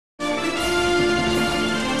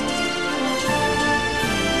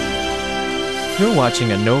You're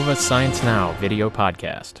watching a Nova Science Now video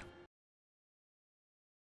podcast.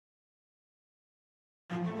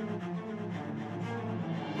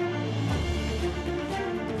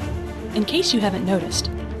 In case you haven't noticed,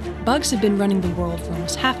 bugs have been running the world for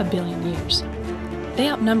almost 500 million years. They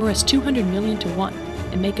outnumber us 200 million to 1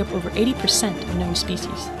 and make up over 80% of known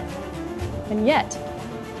species. And yet,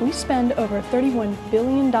 we spend over $31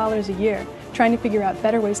 billion a year trying to figure out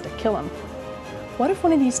better ways to kill them. What if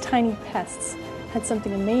one of these tiny pests had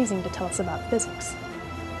something amazing to tell us about physics?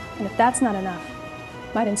 And if that's not enough,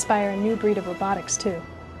 might inspire a new breed of robotics too.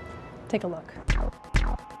 Take a look.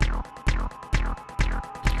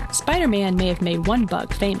 Spider-Man may have made one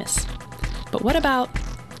bug famous, but what about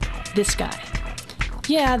this guy?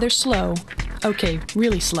 Yeah, they're slow. Okay,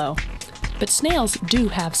 really slow. But snails do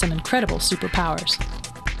have some incredible superpowers.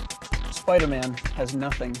 Spider-Man has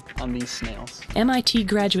nothing on these snails. MIT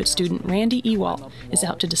graduate student Randy Ewalt is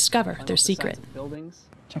out to discover their secret.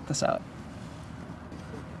 Check this out.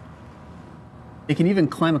 They can even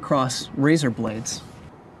climb across razor blades.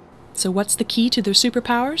 So what's the key to their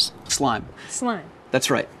superpowers? Slime. Slime.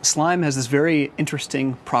 That's right. Slime has this very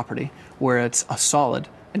interesting property where it's a solid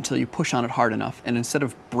until you push on it hard enough, and instead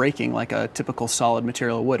of breaking like a typical solid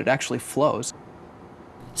material would, it actually flows.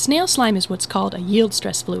 Snail slime is what's called a yield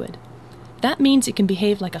stress fluid. That means it can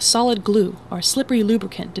behave like a solid glue or a slippery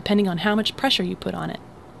lubricant depending on how much pressure you put on it.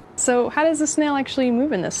 So how does the snail actually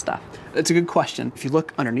move in this stuff? It's a good question. If you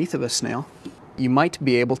look underneath of a snail, you might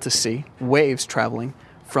be able to see waves traveling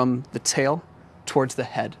from the tail towards the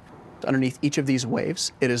head. Underneath each of these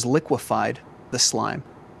waves, it has liquefied the slime.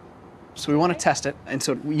 So we want to test it, and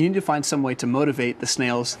so you need to find some way to motivate the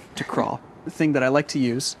snails to crawl. The thing that I like to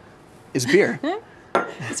use is beer.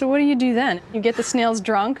 So what do you do then? You get the snails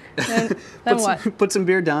drunk, and then what? Put some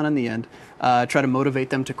beer down on the end, try to motivate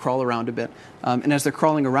them to crawl around a bit. And as they're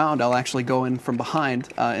crawling around, I'll actually go in from behind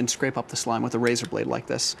and scrape up the slime with a razor blade like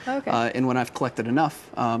this. Okay. And when I've collected enough,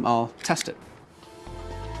 I'll test it.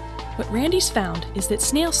 What Randy's found is that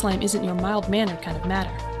snail slime isn't your mild-mannered kind of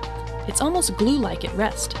matter. It's almost glue-like at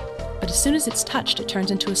rest, but as soon as it's touched, it turns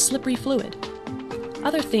into a slippery fluid.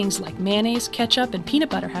 Other things like mayonnaise, ketchup, and peanut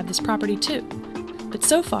butter have this property too. But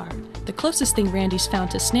so far, the closest thing Randy's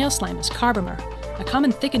found to snail slime is carbomer, a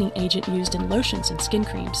common thickening agent used in lotions and skin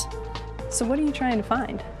creams. So what are you trying to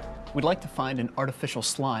find? We'd like to find an artificial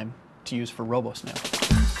slime to use for RoboSnail.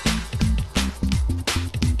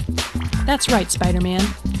 That's right, Spider-Man.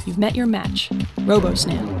 You've met your match,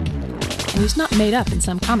 RoboSnail. And he's not made up in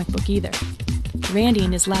some comic book either. Randy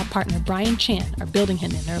and his lab partner Brian Chan are building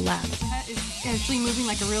him in their lab. Is actually moving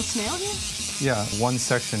like a real snail here? Yeah, one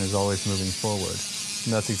section is always moving forward.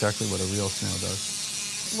 And that's exactly what a real snail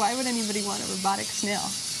does. Why would anybody want a robotic snail?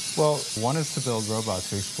 Well, one is to build robots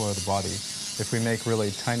to explore the body. If we make really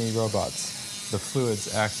tiny robots, the fluids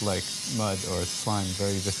act like mud or slime,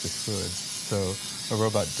 very viscous fluids. So a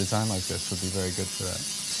robot designed like this would be very good for that.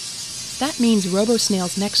 That means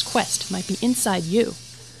RoboSnail's next quest might be inside you.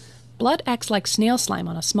 Blood acts like snail slime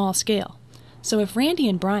on a small scale. So if Randy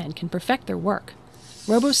and Brian can perfect their work,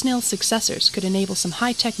 RoboSnail's successors could enable some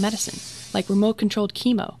high-tech medicine, like remote-controlled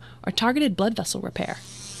chemo or targeted blood vessel repair.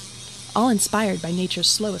 All inspired by nature's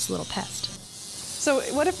slowest little pest. So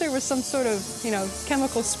what if there was some sort of,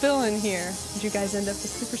 chemical spill in here? Would you guys end up with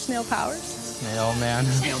super snail powers? Snail man.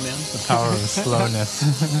 Snail man. The power of slowness.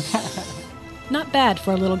 Not bad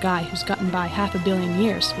for a little guy who's gotten by 500 million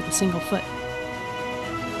years with a single foot.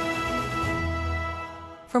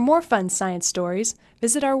 For more fun science stories,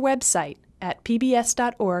 visit our website at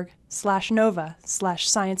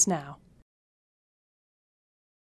pbs.org/nova/science now.